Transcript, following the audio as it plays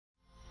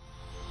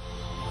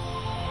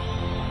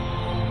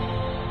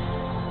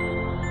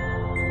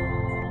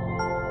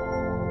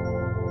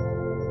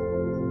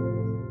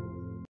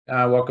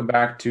Welcome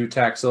back to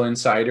Taxel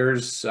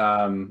Insiders.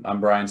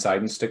 I'm Brian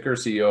Seidensticker,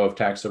 CEO of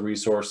Taxel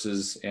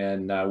Resources,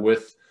 and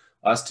with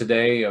us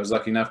today, I was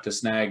lucky enough to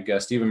snag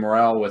Stephen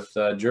Morrell with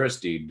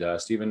Jurisdeed.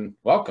 Stephen,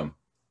 welcome.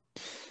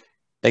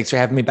 Thanks for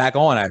having me back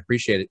on. I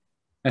appreciate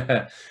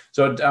it.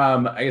 So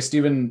I guess,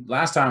 Stephen,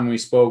 last time we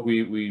spoke,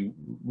 we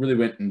really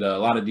went into a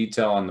lot of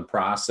detail on the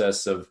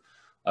process of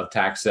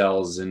tax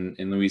sales in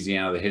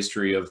Louisiana, the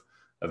history of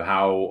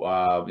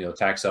how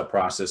tax sale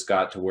process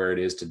got to where it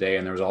is today,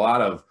 and there was a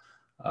lot of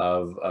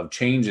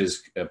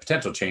changes,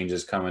 potential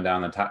changes coming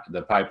down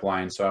the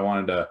pipeline. So I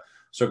wanted to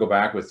circle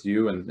back with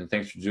you, and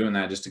thanks for doing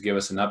that, just to give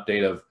us an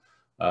update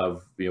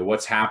of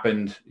what's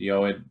happened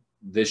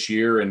this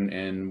year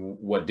and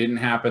what didn't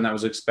happen that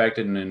was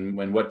expected,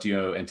 and what do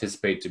you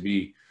anticipate to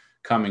be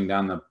coming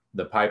down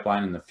the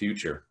pipeline in the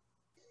future?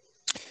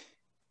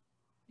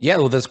 Yeah,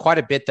 well, there's quite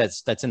a bit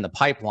that's in the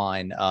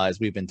pipeline,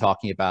 as we've been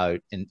talking about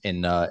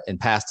in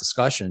past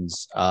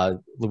discussions.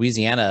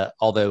 Louisiana,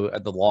 although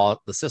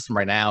the system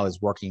right now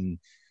is working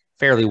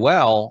fairly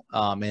well,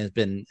 and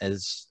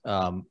is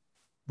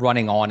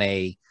running on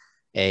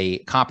a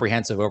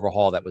comprehensive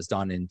overhaul that was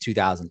done in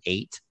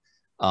 2008,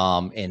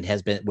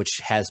 and which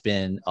has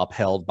been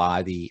upheld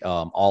by the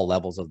all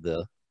levels of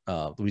the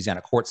Louisiana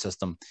court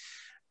system.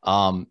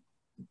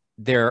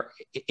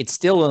 It's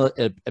still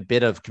a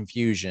bit of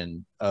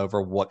confusion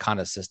over what kind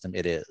of system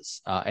it is.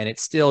 And it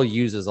still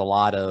uses a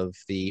lot of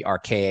the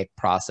archaic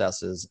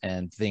processes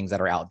and things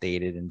that are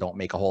outdated and don't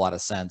make a whole lot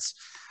of sense.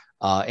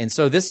 And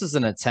so this is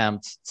an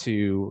attempt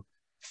to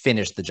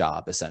finish the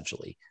job,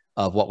 essentially,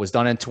 of what was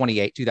done in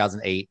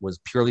 2008 was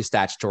purely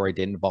statutory,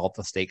 didn't involve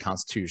the state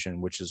constitution,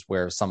 which is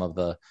where some of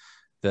the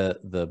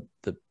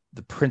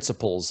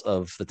principles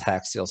of the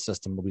tax sale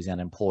system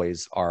Louisiana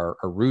employs are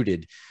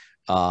rooted.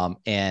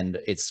 And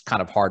it's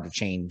kind of hard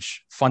to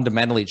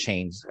fundamentally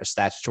change a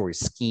statutory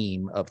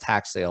scheme of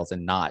tax sales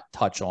and not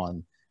touch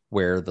on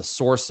where the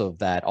source of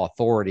that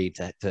authority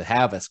to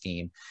have a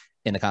scheme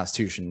in the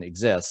Constitution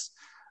exists.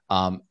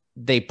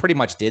 They pretty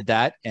much did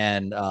that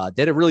and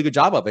did a really good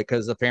job of it,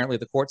 because apparently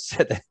the court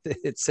said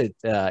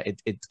that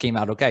it came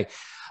out okay.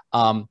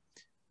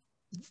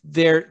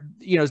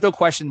 There's no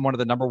question one of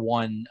the number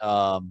one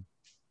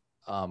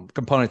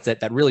components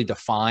that really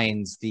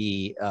defines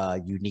the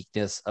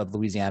uniqueness of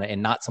Louisiana,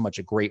 in not so much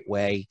a great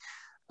way,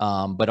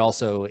 but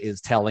also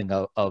is telling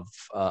of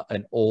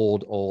an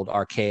old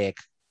archaic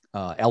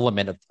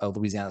element of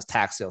Louisiana's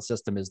tax sale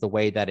system, is the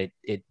way that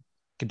it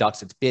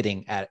conducts its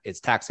bidding at its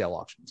tax sale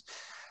auctions,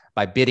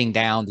 by bidding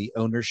down the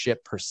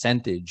ownership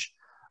percentage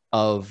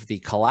of the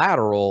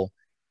collateral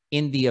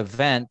in the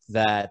event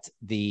that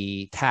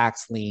the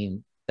tax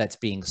lien that's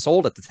being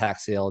sold at the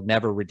tax sale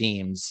never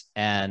redeems,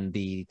 and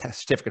the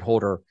certificate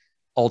holder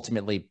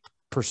ultimately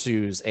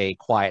pursues a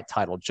quiet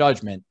title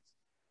judgment.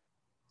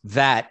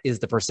 That is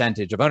the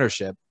percentage of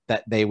ownership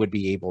that they would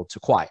be able to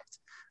quiet.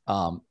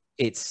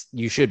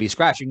 You should be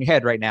scratching your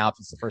head right now if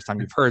it's the first time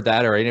you've heard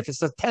that, or if it's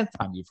the 10th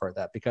time you've heard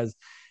that, because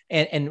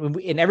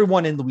and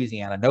everyone in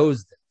Louisiana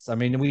knows this. I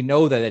mean, we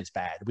know that it's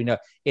bad. We know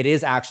it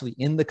is actually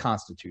in the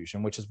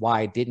Constitution, which is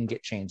why it didn't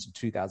get changed in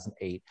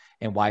 2008,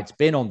 and why it's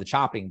been on the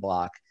chopping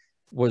block.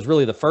 Was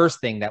really the first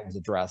thing that was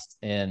addressed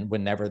in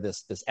whenever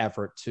this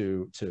effort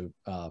to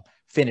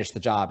finish the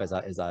job,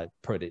 as I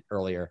put it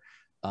earlier,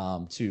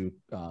 to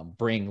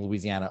bring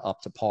Louisiana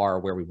up to par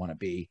where we want to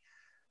be.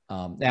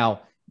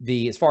 Now,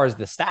 as far as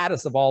the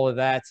status of all of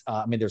that,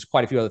 I mean, there's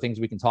quite a few other things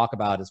we can talk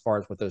about as far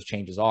as what those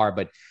changes are,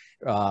 but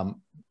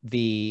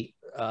the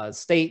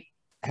state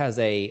has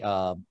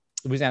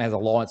Louisiana has a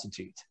law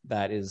institute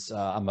that is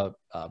I'm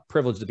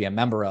privileged to be a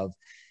member of.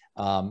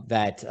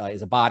 That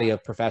is a body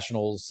of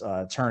professionals,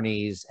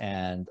 attorneys,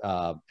 and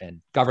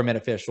government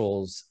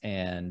officials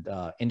and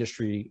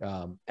industry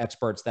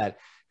experts that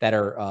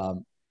are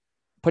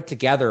put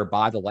together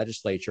by the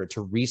legislature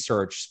to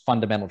research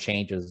fundamental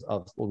changes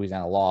of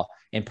Louisiana law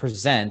and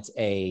present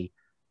a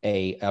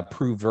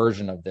approved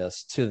version of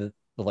this to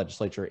the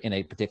legislature in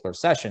a particular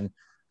session,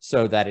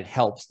 so that it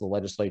helps the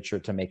legislature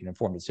to make an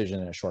informed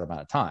decision in a short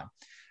amount of time.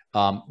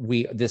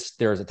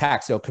 There's a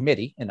tax sale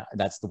committee, and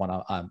that's the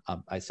one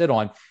I sit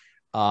on.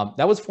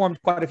 That was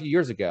formed quite a few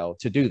years ago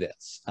to do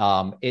this.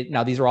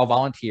 Now these are all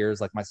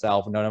volunteers like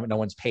myself. No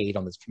one's paid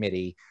on this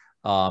committee,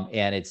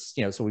 and it's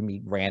so we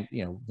meet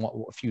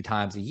a few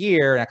times a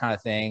year, that kind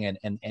of thing,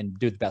 and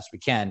do the best we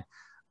can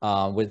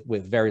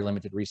with very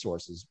limited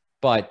resources.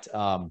 But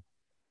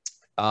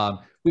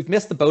we've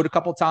missed the boat a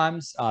couple of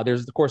times.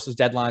 There's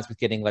deadlines with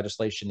getting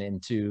legislation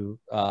into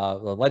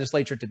the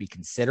legislature to be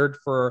considered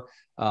for,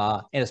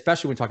 and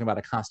especially when talking about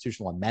a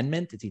constitutional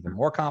amendment, it's even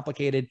more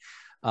complicated.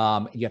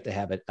 You have to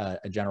have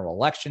a general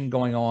election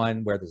going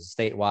on where there's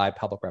a statewide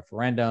public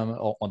referendum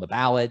on the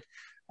ballot.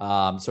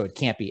 So it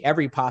can't be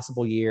every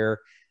possible year.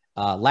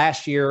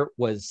 Last year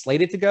was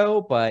slated to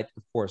go, but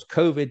of course,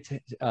 COVID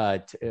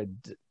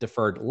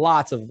deferred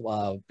lots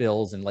of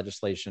bills and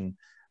legislative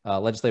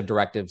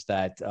directives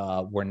that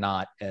were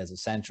not as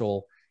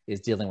essential,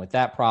 is dealing with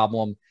that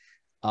problem.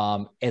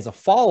 As a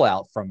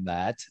fallout from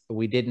that,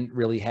 we didn't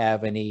really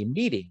have any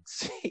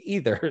meetings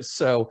either.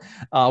 So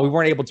we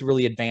weren't able to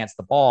really advance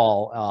the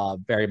ball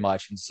very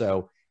much. And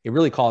so it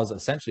really caused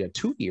essentially a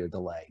 2-year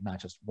delay, not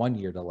just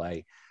 1-year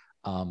delay.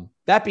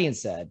 That being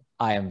said,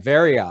 I am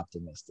very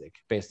optimistic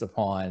based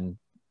upon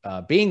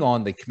being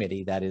on the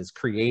committee that is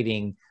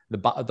creating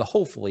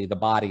hopefully the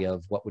body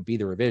of what would be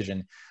the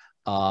revision,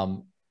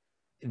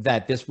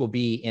 that this will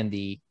be in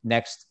the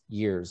next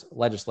year's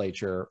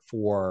legislature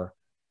for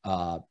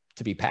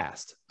to be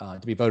passed,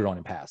 to be voted on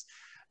and passed.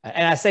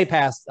 And I say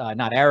passed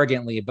not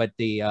arrogantly, but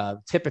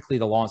typically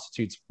the Law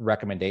Institute's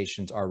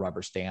recommendations are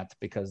rubber stamped,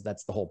 because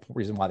that's the whole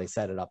reason why they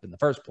set it up in the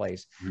first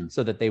place,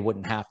 so that they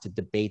wouldn't have to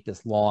debate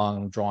this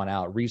long, drawn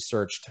out,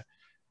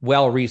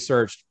 well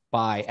researched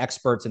by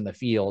experts in the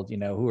field.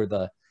 Who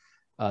are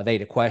they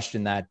to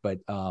question that? But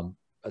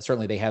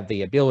certainly they have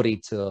the ability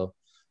to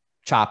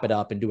chop it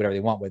up and do whatever they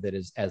want with it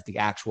as the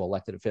actual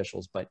elected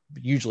officials. But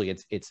usually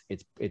it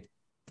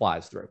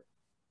flies through.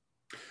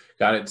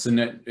 Got it. So,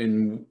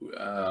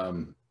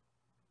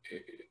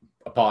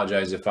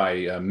 apologize if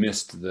I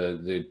missed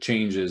the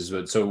changes.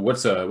 But so,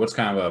 what's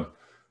kind of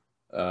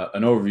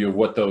an overview of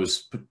what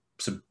those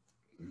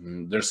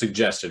they're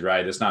suggested,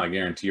 right? It's not a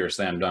guarantee or a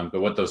slam dunk,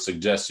 but what those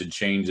suggested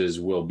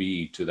changes will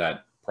be to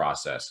that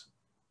process.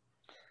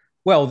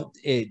 Well,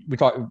 we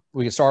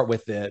can start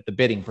with the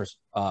bidding for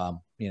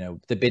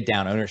the bid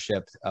down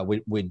ownership.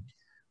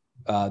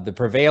 The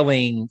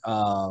prevailing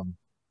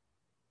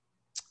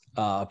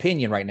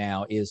opinion right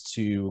now is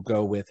to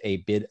go with a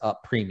bid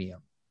up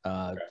premium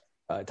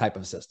type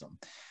of system.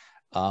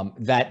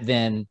 That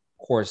then,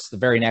 of course, the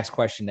very next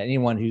question that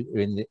anyone who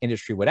in the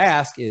industry would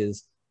ask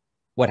is,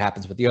 what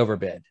happens with the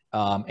overbid?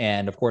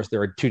 And of course,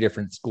 there are two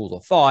different schools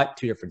of thought,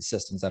 two different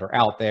systems that are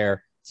out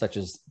there, such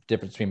as the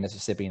difference between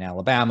Mississippi and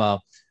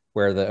Alabama,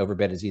 where the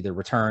overbid is either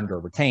returned or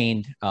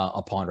retained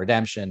upon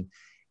redemption.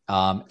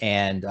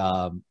 And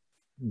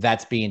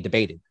that's being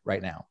debated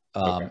right now.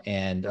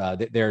 And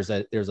there's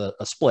a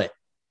split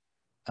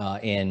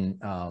in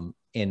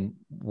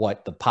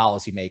what the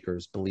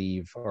policymakers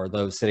believe, or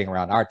those sitting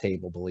around our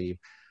table believe.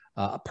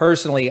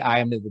 Personally, I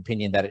am of the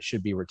opinion that it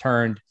should be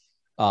returned,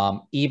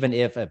 even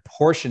if a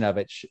portion of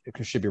it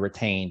should be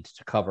retained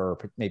to cover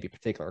maybe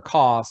particular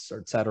costs, or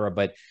et cetera.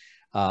 But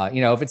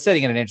if it's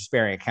sitting in an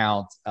interest-bearing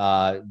account,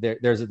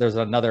 there's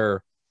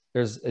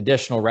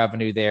additional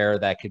revenue there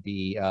that could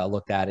be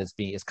looked at as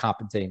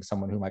compensating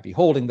someone who might be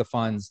holding the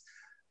funds.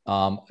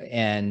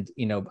 And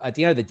at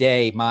the end of the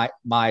day,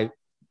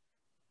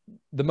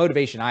 the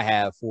motivation I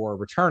have for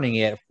returning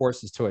it, of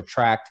course, is to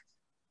attract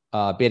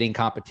bidding,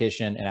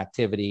 competition, and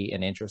activity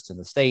and interest in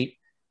the state.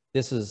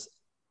 This is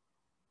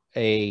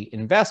an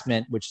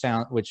investment,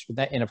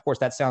 and of course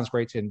that sounds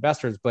great to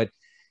investors, but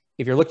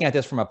if you're looking at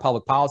this from a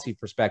public policy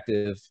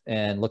perspective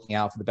and looking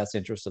out for the best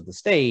interests of the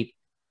state,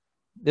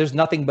 there's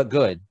nothing but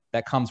good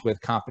that comes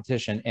with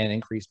competition and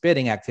increased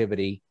bidding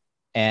activity.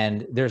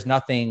 And there's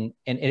nothing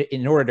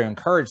in order to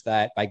encourage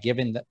that, by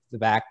giving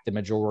back the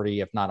majority,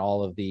 if not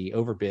all, of the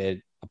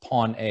overbid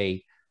upon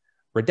a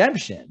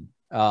redemption,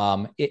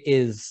 it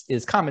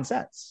is common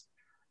sense.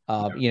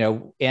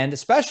 And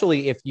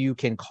especially if you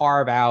can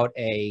carve out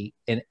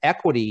an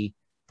equity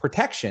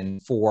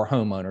protection for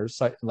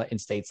homeowners in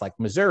states like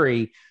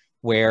Missouri,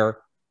 where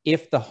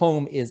if the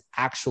home is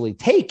actually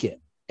taken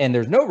and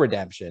there's no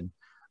redemption,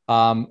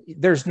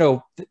 there's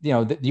no,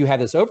 you have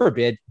this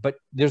overbid, but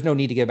there's no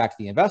need to give back to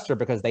the investor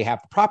because they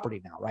have the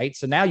property now, right?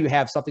 So now you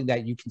have something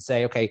that you can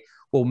say, okay,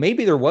 well,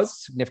 maybe there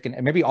was significant,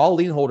 and maybe all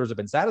lien holders have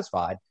been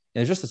satisfied, and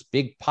there's just this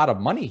big pot of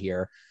money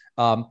here.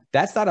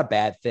 That's not a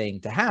bad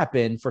thing to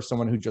happen for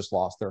someone who just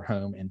lost their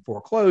home in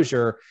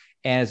foreclosure,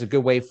 and it's a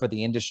good way for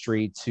the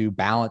industry to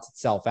balance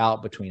itself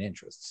out between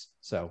interests.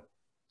 So,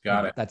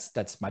 got it.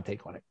 That's my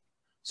take on it.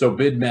 So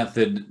bid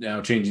method, now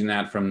changing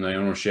that from the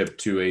ownership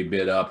to a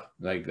bid up,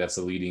 like that's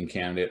the leading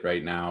candidate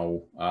right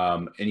now.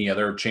 Any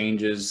other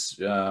changes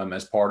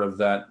as part of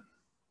that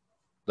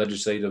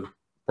legislative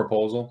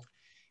proposal?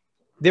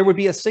 There would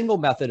be a single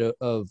method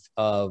of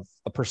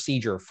a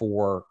procedure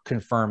for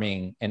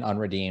confirming an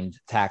unredeemed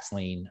tax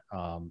lien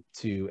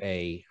to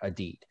a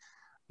deed.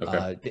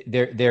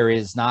 Okay. There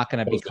is not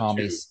going to become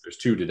there's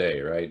two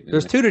today, right?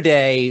 There's two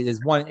today.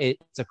 There's one.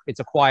 It's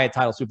a quiet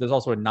title suit. There's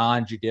also a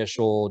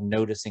non-judicial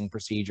noticing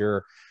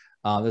procedure.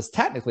 There's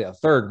technically a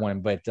third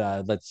one, but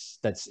no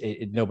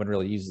one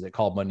really uses it,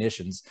 called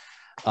monitions.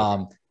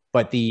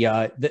 But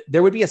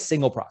there would be a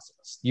single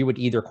process. You would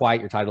either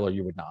quiet your title or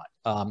you would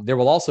not. There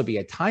will also be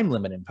a time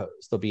limit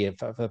imposed. There'll be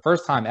for the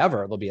first time ever,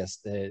 there'll be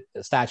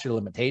a statute of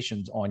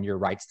limitations on your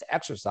rights to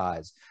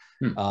exercise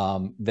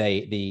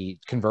the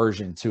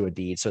conversion to a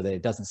deed, so that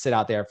it doesn't sit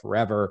out there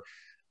forever.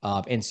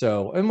 And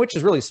which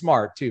is really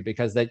smart too,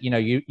 because that,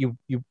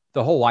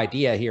 the whole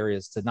idea here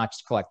is to not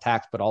just collect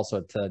tax, but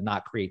also to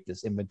not create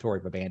this inventory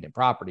of abandoned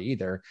property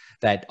either,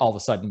 that all of a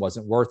sudden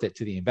wasn't worth it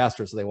to the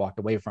investor, so they walked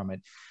away from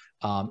it.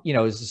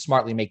 Is to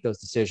smartly make those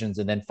decisions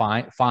and then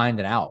find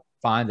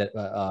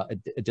a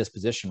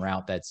disposition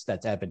route that's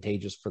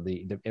advantageous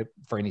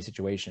for any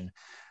situation.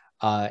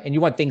 And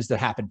you want things to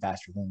happen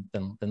faster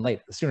than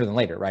later, sooner than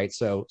later, right?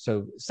 So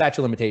statute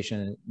of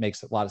limitation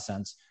makes a lot of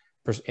sense.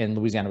 In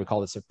Louisiana, we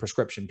call this a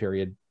prescription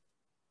period.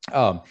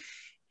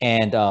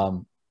 And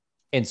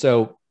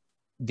so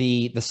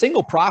the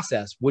single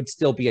process would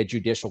still be a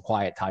judicial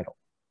quiet title.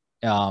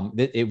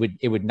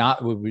 It would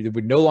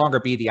no longer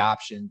be the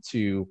option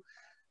to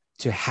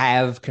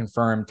have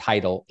confirmed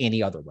title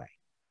any other way.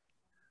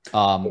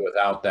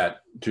 Without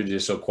that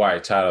judicial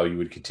quiet title, you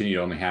would continue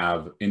to only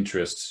have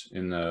interests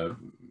in the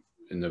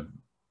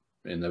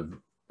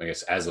I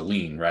guess as a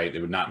lien, right?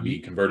 It would not be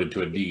converted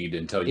to a deed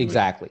until you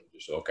exactly.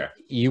 Okay.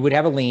 You would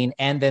have a lien,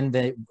 and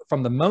then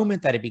from the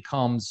moment that it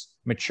becomes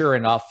mature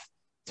enough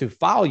to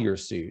file your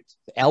suit,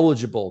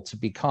 eligible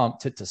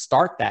to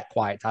start that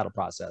quiet title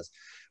process,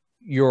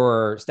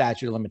 your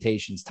statute of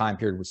limitations time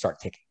period would start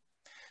ticking.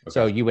 Okay.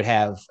 So you would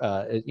have,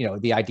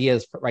 the idea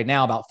is right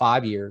now about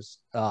 5 years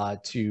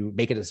to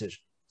make a decision.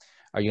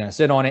 Are you going to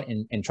sit on it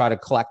and try to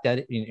collect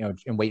that,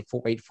 and wait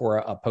for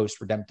a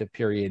post-redemptive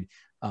period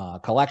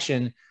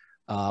collection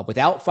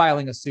without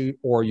filing a suit,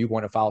 or are you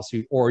going to file a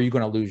suit, or are you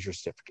going to lose your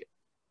certificate?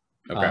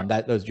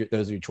 Okay. Those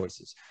are your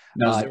choices.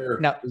 Now,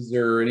 is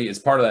there any, as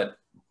part of that,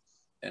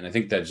 and I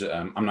think that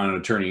I'm not an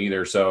attorney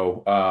either,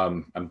 so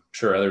I'm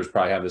sure others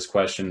probably have this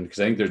question, because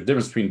I think there's a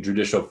difference between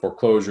judicial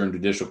foreclosure and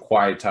judicial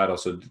quiet title.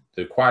 So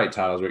the quiet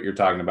title is what you're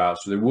talking about.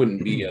 So there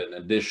wouldn't be an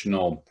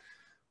additional,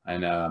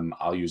 and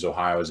I'll use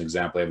Ohio as an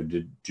example. They have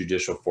a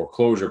judicial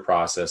foreclosure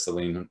process the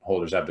lien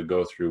holders have to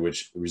go through,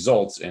 which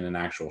results in an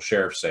actual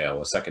sheriff's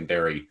sale, a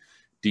secondary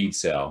deed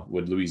sale.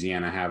 Would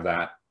Louisiana have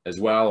that as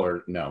well,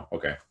 or no?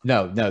 Okay.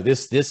 No.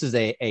 This is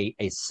a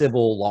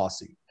civil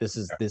lawsuit. This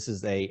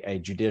is a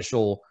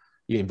judicial,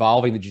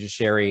 involving the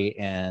judiciary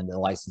and the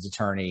licensed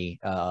attorney,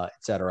 et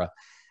cetera.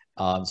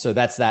 So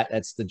that's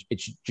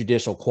it's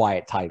judicial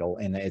quiet title,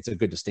 and it's a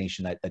good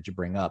distinction that you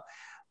bring up.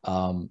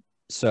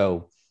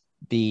 So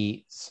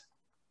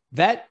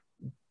that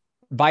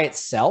by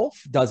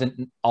itself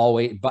doesn't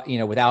always, but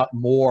without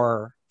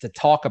more to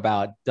talk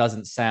about,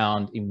 doesn't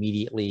sound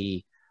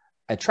immediately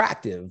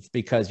attractive,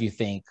 because you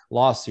think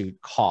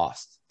lawsuit,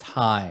 cost,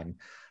 time.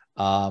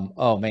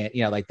 Oh man,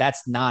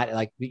 that's not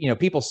like,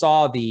 people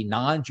saw the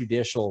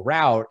non-judicial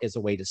route as a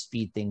way to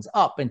speed things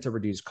up and to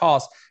reduce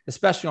costs,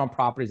 especially on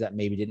properties that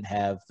maybe didn't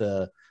have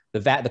the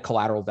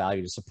collateral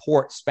value to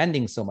support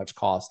spending so much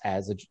cost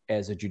as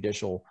a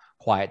judicial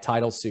quiet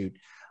title suit.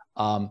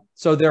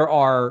 So there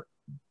are,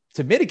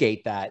 to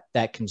mitigate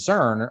that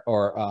concern,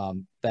 or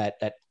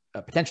that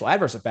potential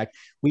adverse effect,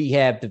 we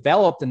have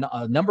developed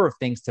a number of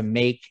things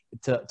to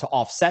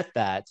offset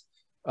that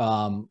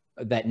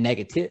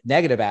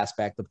negative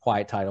aspect of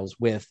quiet titles,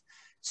 with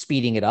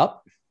speeding it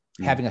up,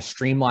 having a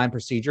streamlined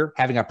procedure,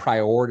 having a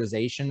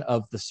prioritization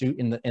of the suit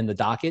in the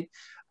docket,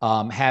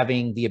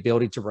 having the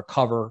ability to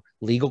recover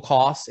legal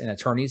costs and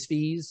attorney's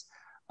fees,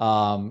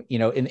 and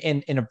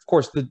of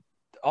course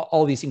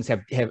all these things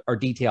are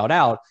detailed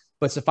out,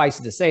 but suffice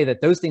it to say that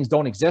those things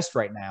don't exist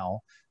right now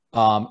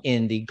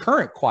in the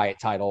current quiet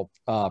title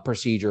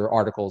procedure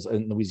articles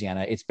in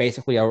Louisiana. It's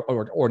basically an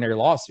ordinary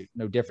lawsuit,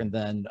 no different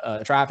than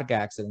a traffic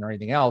accident or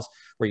anything else,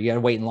 where you got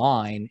to wait in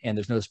line and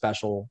there's no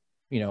special,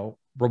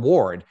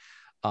 reward.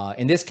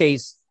 In this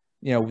case,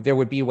 there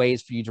would be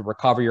ways for you to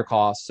recover your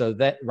costs. So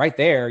that right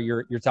there,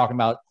 you're talking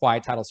about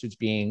quiet title suits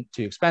being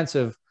too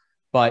expensive,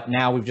 but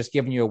now we've just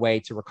given you a way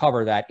to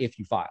recover that if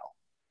you file.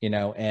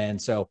 And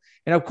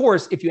of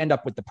course, if you end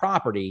up with the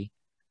property,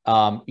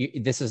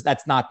 that's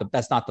not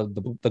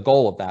the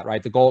goal of that,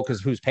 right? The goal,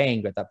 because who's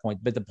paying at that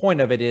point? But the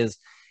point of it is,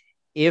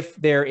 if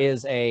there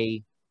is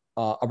a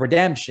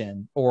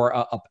redemption or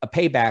a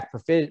payback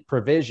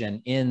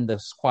provision in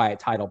this quiet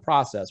title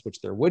process,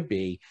 which there would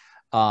be,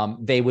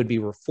 they would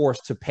be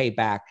forced to pay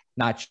back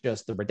not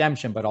just the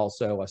redemption, but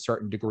also a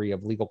certain degree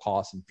of legal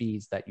costs and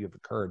fees that you have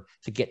incurred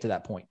to get to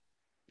that point.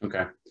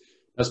 Okay.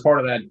 As part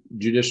of that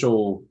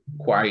judicial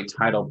quiet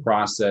title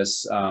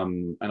process, I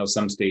know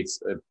some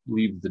states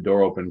leave the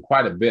door open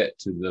quite a bit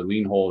to the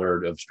lien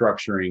holder of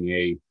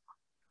structuring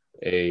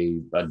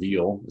a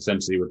deal,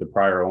 essentially, with the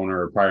prior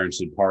owner or prior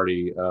interested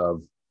party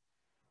of,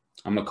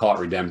 I'm going to call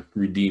it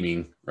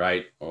redeeming,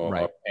 right?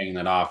 Or paying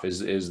that off.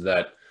 Is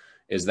that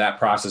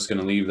process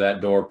going to leave that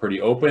door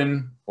pretty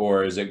open,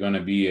 or is it going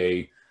to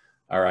be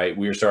all right,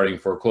 we're starting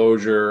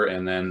foreclosure,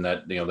 and then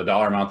that, the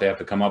dollar amount they have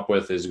to come up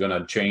with is going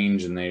to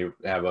change, and they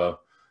have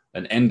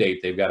an end date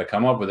they've got to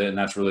come up with it, and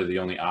that's really the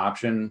only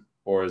option?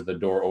 Or is the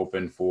door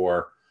open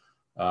for,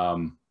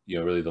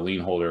 really the lien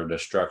holder to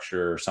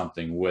structure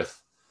something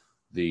with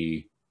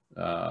the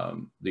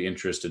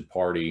interested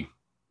party,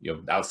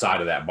 outside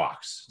of that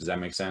box? Does that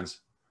make sense?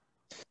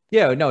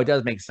 Yeah, no, it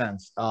does make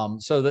sense.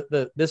 So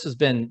this has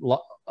been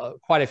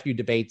quite a few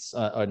debates,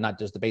 or not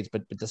just debates,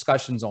 but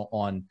discussions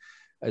on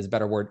is a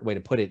better way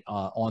to put it,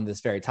 on this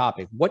very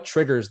topic. What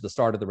triggers the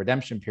start of the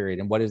redemption period,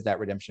 and what is that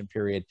redemption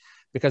period?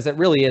 Because it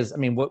really is,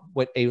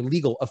 what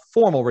a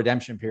formal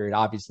redemption period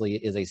obviously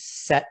is a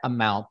set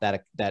amount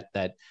that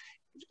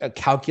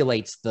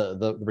calculates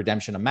the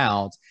redemption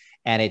amount,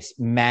 and it's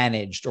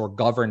managed or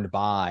governed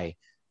by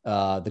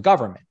the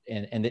government.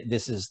 And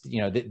this is,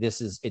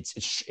 this is,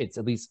 it's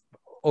at least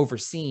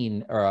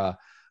overseen or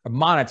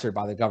monitored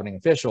by the governing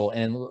official.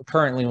 And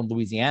currently in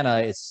Louisiana,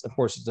 it's, of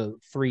course, it's a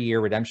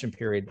 3-year redemption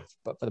period,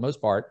 but for the most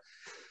part.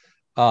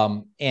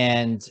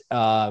 And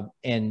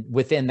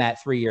within that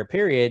 3-year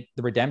period,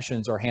 the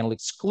redemptions are handled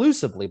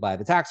exclusively by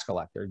the tax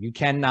collector. You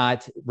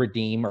cannot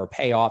redeem or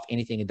pay off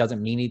anything. It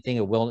doesn't mean anything.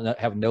 It will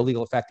have no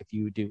legal effect if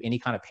you do any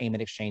kind of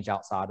payment exchange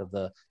outside of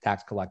the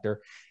tax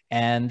collector.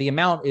 And the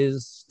amount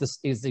is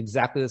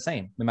exactly the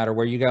same, no matter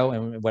where you go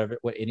and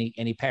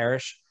any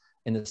parish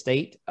in the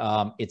state.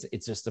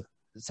 It's just a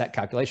set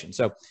calculation.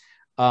 So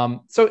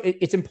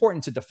it's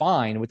important to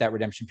define what that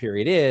redemption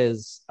period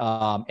is.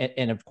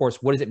 And of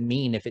course, what does it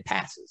mean if it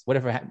passes? What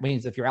if it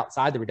means if you're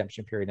outside the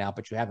redemption period now,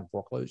 but you haven't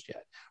foreclosed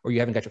yet, or you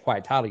haven't got your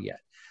quiet title yet?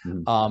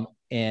 Mm-hmm.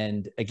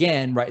 And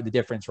again, right, the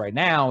difference right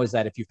now is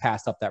that if you've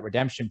passed up that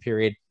redemption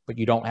period, but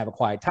you don't have a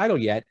quiet title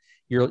yet,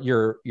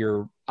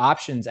 your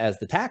options as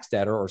the tax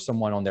debtor or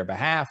someone on their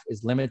behalf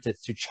is limited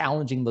to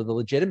challenging the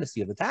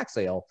legitimacy of the tax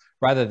sale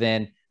rather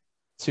than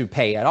to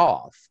pay it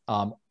off.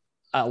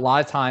 A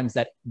lot of times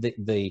that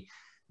the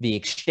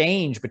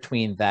exchange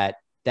between that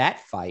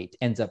fight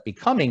ends up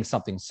becoming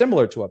something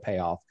similar to a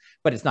payoff,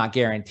 but it's not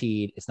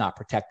guaranteed. It's not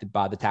protected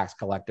by the tax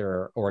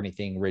collector or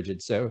anything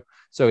rigid. So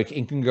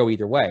it can go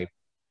either way.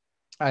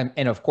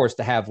 And of course,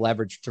 to have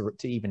leverage to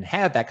even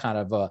have that kind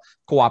of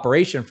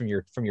cooperation from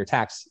your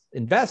tax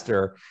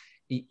investor,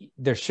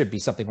 there should be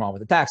something wrong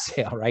with the tax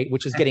sale, right?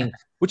 Which is getting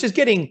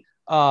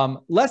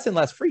less and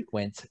less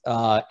frequent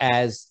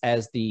as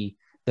the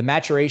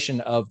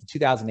maturation of the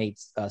 2008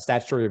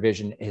 statutory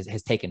revision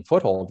has taken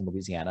foothold in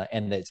Louisiana,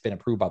 and it's been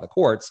approved by the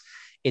courts.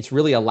 It's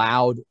really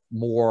allowed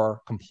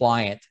more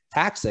compliant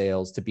tax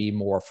sales to be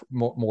more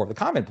of the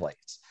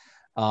commonplace,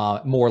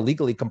 more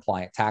legally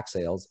compliant tax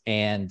sales,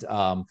 and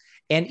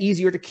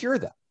easier to cure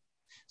them.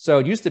 So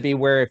it used to be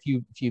where if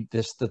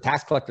the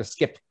tax collector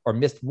skipped or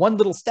missed one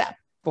little step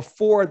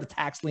before the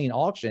tax lien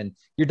auction,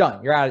 you're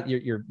done. You're out.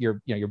 Your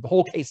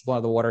whole case is blown out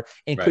of the water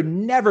and could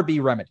never be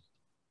remedied.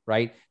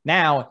 Right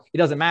now, it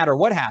doesn't matter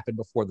what happened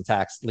before the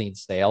tax lien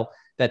sale,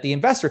 that the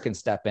investor can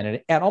step in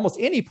at almost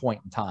any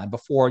point in time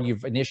before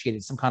you've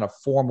initiated some kind of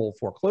formal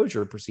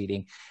foreclosure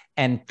proceeding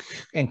and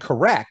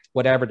correct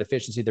whatever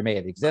deficiency there may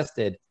have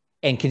existed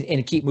and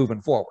keep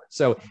moving forward.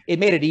 So it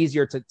made it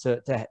easier it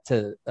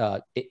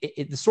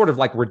sort of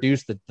like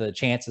reduced the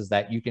chances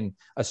that you can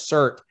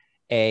assert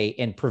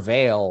and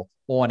prevail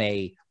on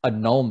a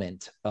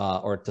annulment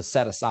or to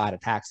set aside a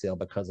tax sale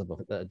because of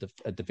a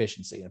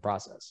deficiency in the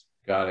process.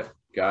 Got it.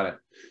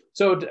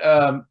 So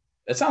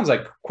it sounds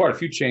like quite a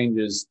few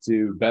changes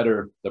to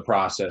better the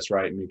process,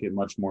 right? Make it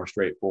much more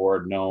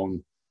straightforward,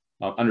 known,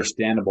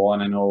 understandable.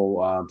 And I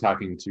know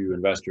talking to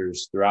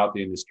investors throughout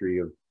the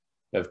industry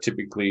of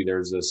typically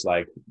there's this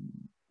like,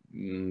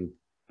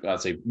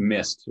 I'd say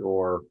mist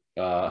or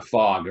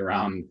fog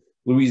around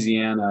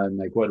Louisiana and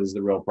like, what is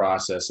the real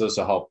process? So this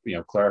will help,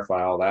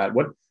 clarify all that.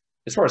 What,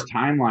 as far as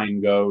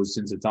timeline goes,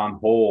 since it's on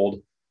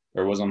hold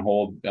or was on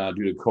hold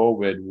due to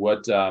COVID,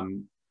 what,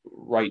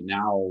 right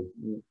now,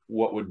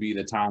 what would be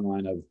the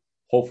timeline of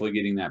hopefully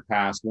getting that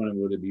passed? When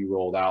would it be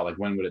rolled out? Like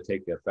when would it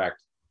take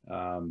effect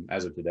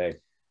as of today?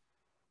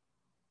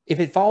 If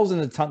it falls in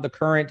the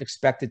current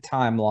expected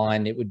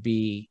timeline, it would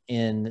be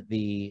in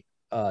the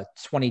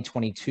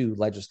 2022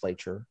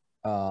 legislature.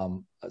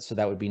 So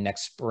that would be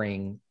next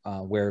spring,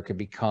 where it could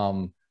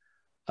become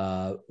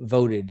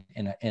voted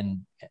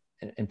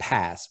and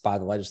passed by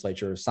the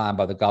legislature, signed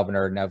by the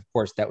governor. Now, of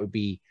course, that would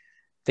be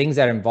things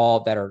that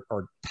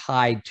are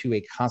tied to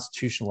a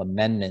constitutional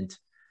amendment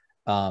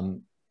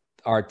will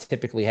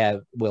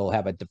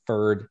have a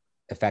deferred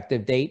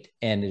effective date,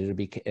 and it'll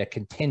be a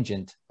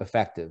contingent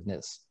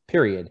effectiveness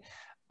period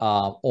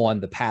on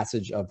the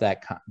passage of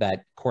that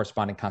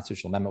corresponding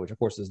constitutional amendment, which of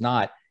course is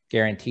not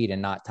guaranteed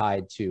and not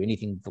tied to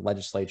anything the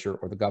legislature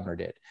or the governor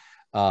did.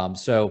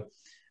 That's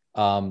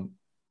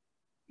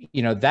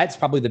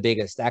probably the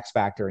biggest X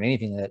factor in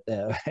anything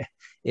that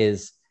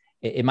is.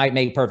 It might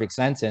make perfect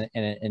sense,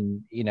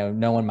 and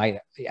no one might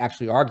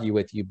actually argue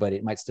with you, but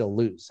it might still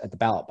lose at the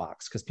ballot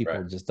box because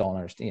people just don't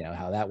understand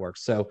how that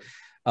works. So,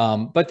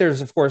 but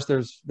there's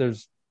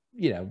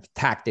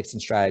tactics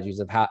and strategies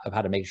of how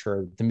to make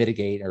sure to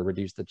mitigate or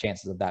reduce the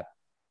chances of that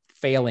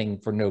failing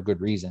for no good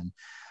reason.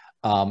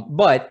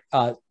 But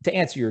to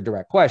answer your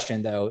direct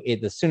question, though,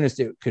 the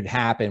soonest it could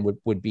happen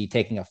would be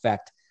taking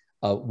effect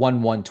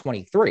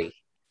 1/1/23.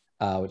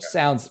 Which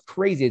sounds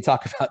crazy to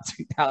talk about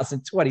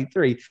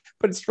 2023,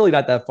 but it's really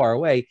not that far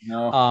away.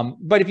 No.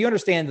 But if you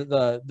understand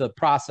the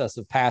process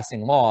of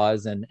passing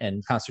laws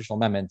and constitutional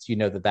amendments,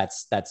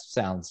 that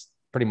sounds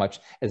pretty much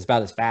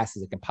about as fast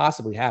as it can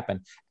possibly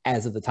happen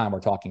as of the time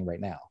we're talking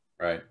right now.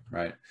 Right.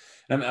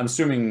 And I'm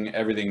assuming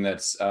everything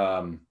that's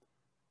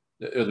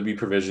there'll be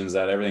provisions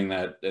that everything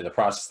that the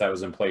process that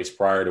was in place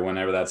prior to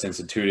whenever that's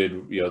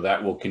instituted,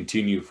 that will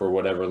continue for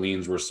whatever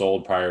liens were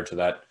sold prior to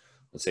that,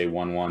 let's say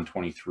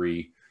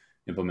 1/1/23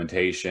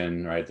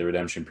 implementation, right? The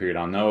redemption period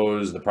on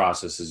those, the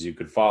processes you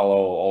could follow,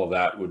 all of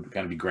that would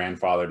kind of be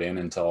grandfathered in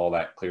until all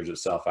that clears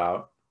itself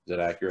out. Is that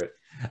accurate?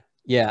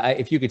 Yeah,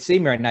 if you could see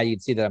me right now,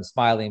 you'd see that I'm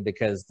smiling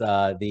because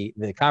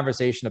the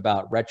conversation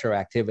about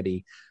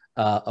retroactivity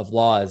of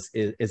laws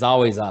is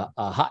always a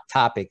hot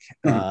topic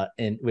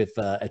with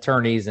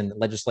attorneys and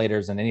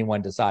legislators and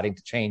anyone deciding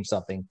to change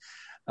something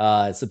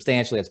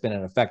substantially that's been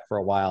in effect for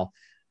a while.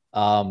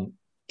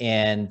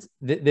 And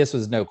this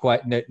was no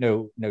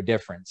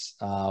difference,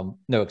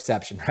 no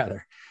exception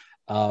rather.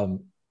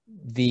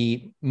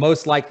 The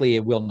most likely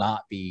it will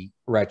not be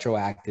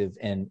retroactive,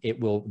 and it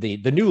will the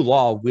new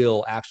law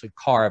will actually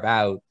carve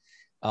out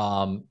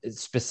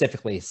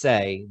specifically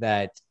say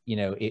that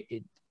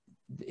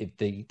if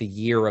the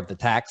year of the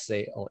tax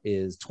sale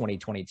is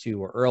 2022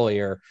 or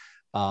earlier,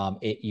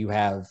 you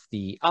have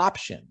the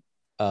option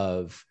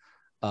of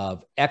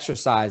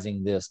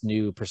exercising this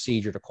new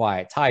procedure to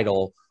quiet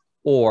title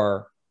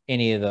or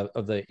any of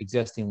the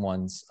existing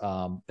ones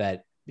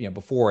that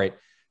before it.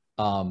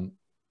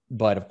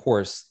 But of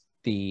course,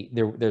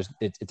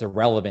 it's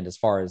irrelevant as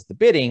far as the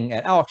bidding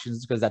at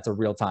auctions because that's a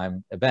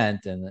real-time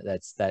event, and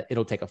that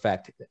it'll take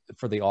effect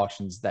for the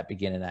auctions that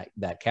begin in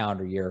that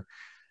calendar year.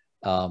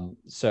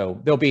 So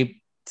there'll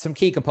be some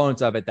key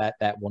components of it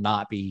that will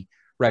not be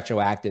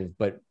retroactive,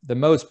 but the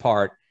most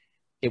part,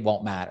 it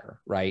won't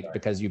matter, right?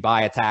 Because you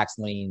buy a tax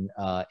lien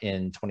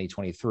in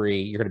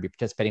 2023, you're going to be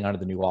participating under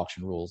the new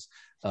auction rules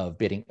of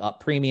bidding up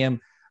premium,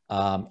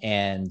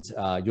 and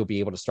you'll be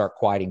able to start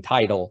quieting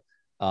title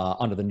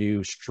under the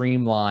new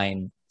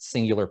streamlined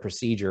singular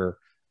procedure,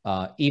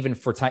 even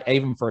for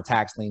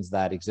tax liens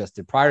that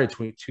existed prior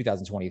to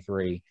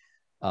 2023.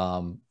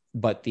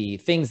 But the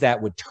things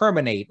that would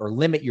terminate or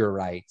limit your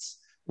rights,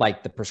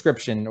 like the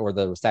prescription or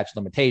the statute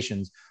of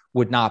limitations,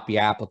 would not be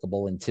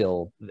applicable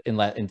until the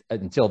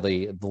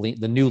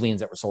new liens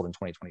that were sold in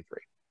 2023.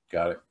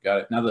 Got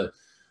it. Now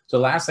so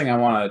last thing I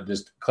want to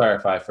just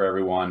clarify for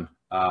everyone,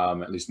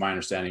 at least my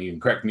understanding, you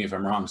can correct me if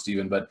I'm wrong,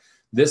 Stephen, but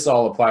this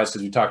all applies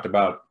because we talked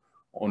about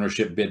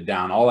ownership bid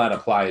down. All that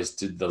applies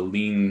to the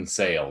lien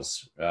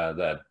sales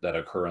that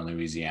occur in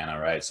Louisiana,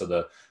 right? So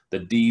the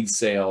deed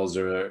sales,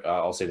 or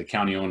I'll say the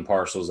county-owned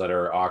parcels that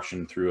are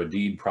auctioned through a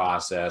deed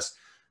process,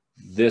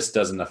 this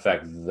doesn't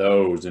affect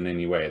those in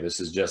any way. This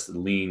is just the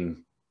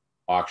lien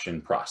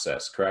auction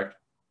process, correct?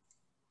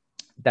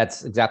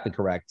 That's exactly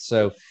correct.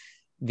 So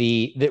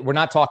we're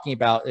not talking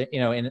about,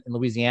 in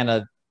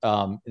Louisiana,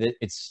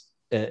 it's,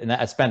 and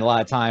I spend a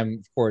lot of time,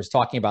 of course,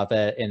 talking about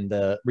that in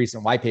the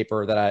recent white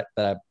paper that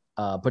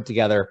I put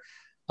together,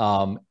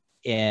 and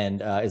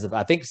is,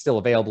 I think, still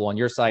available on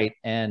your site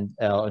and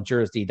on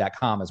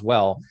jurisdeed.com as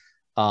well,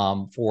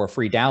 for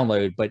free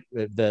download. But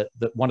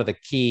one of the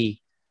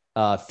key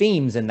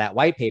themes in that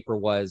white paper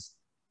was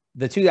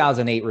the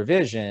 2008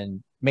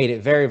 revision made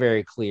it very,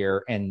 very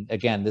clear. And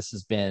again, this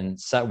has been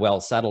well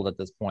settled at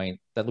this point,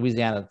 that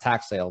Louisiana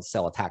tax sales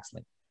sell a tax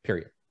lien,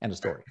 period. End of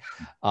story.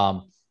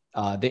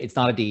 It's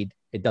not a deed.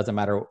 It doesn't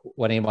matter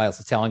what anybody else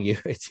is telling you.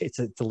 It's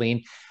a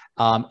lien,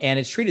 and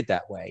it's treated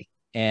that way.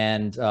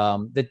 And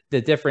the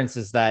difference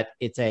is that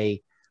it's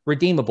a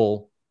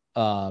redeemable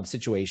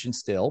situation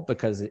still,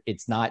 because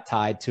it's not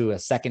tied to a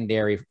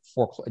secondary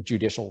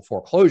judicial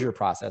foreclosure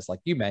process like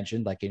you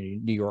mentioned, like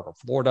in New York or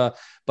Florida.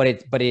 But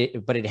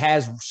it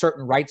has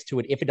certain rights to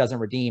it. If it doesn't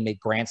redeem, it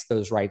grants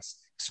those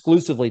rights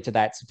exclusively to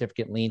that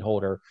certificate lien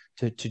holder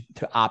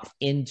to opt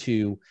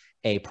into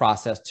a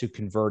process to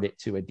convert it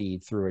to a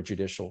deed through a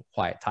judicial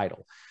quiet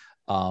title.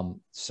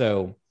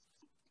 So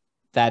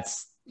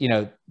that's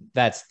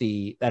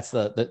the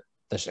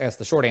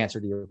short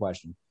answer to your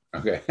question.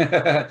 Okay.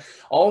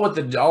 all of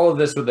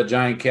this with the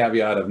giant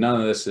caveat of none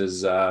of this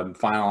is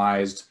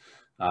finalized.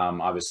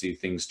 Obviously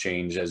things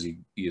change as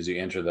you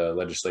enter the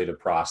legislative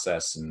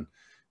process, and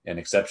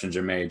exceptions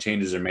are made,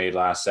 changes are made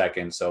last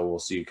second. So we'll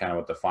see kind of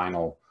what the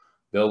final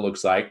bill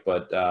looks like,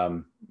 but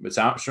it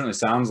certainly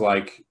sounds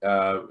like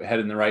head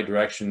in the right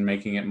direction,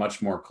 making it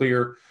much more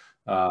clear,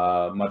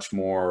 much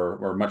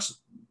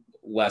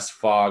less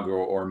fog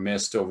or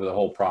mist over the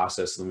whole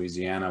process in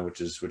Louisiana,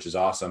 which is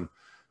awesome.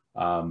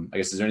 I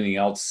guess, is there anything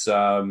else,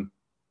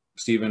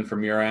 Stephen,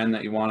 from your end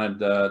that you wanted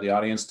the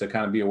audience to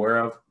kind of be aware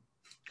of?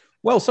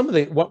 Well,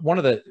 one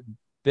of the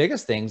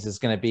biggest things is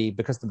going to be,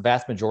 because the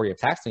vast majority of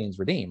tax liens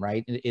redeem,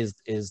 right, is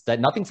that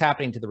nothing's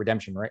happening to the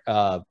redemption rate,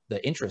 the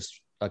interest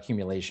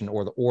accumulation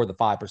or the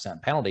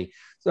 5% penalty.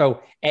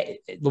 So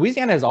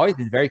Louisiana has always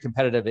been very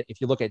competitive. If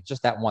you look at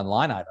just that one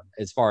line item,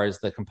 as far as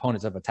the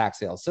components of a tax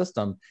sale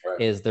system, right,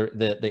 is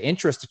the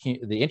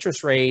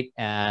interest rate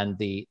and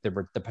the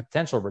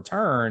potential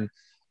return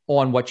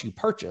on what you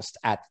purchased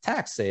at the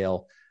tax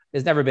sale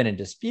has never been in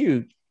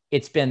dispute.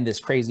 It's been this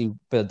crazy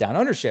build down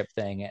ownership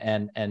thing,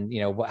 and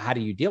how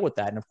do you deal with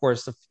that? And of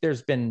course,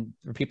 there's been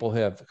people who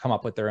have come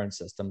up with their own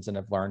systems and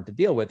have learned to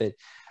deal with it.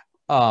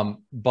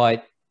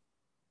 But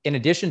in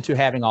addition to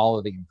having all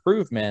of the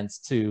improvements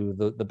to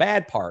the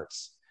bad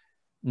parts,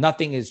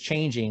 nothing is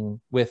changing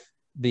with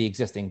the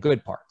existing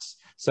good parts.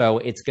 So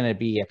it's going to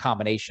be a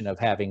combination of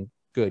having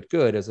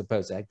good as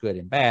opposed to good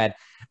and bad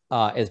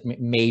as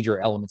major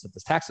elements of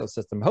this tax sale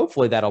system.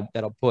 Hopefully that'll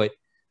put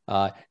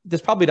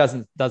this probably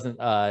doesn't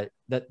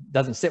that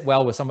doesn't sit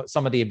well with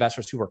some of the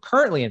investors who are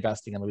currently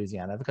investing in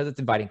Louisiana, because it's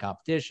inviting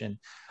competition.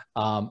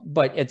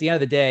 But at the end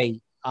of the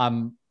day,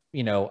 I'm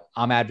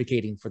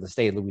advocating for the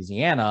state of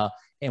Louisiana,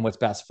 and what's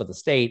best for the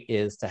state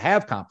is to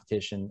have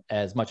competition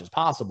as much as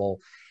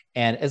possible.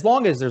 And as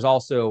long as there's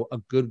also a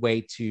good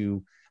way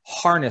to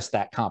harness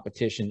that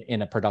competition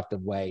in a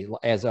productive way,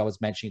 as I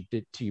was mentioning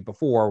to you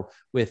before,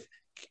 with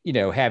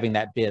having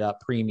that bid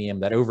up premium,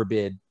 that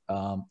overbid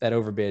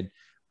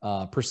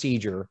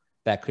procedure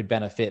that could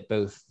benefit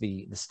both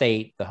the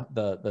state,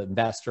 the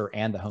investor,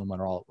 and the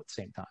homeowner all at the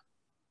same time.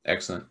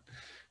 Excellent.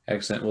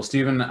 Well,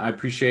 Stephen, I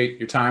appreciate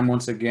your time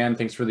once again.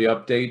 Thanks for the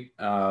update.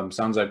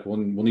 Sounds like we'll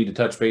need to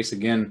touch base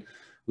again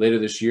later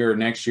this year or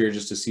next year,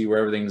 just to see where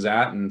everything's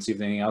at and see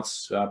if anything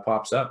else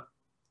pops up.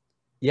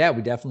 Yeah,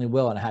 we definitely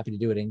will, and I'm happy to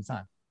do it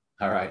anytime.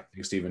 All right.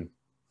 Thanks, Stephen.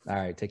 All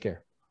right. Take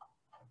care.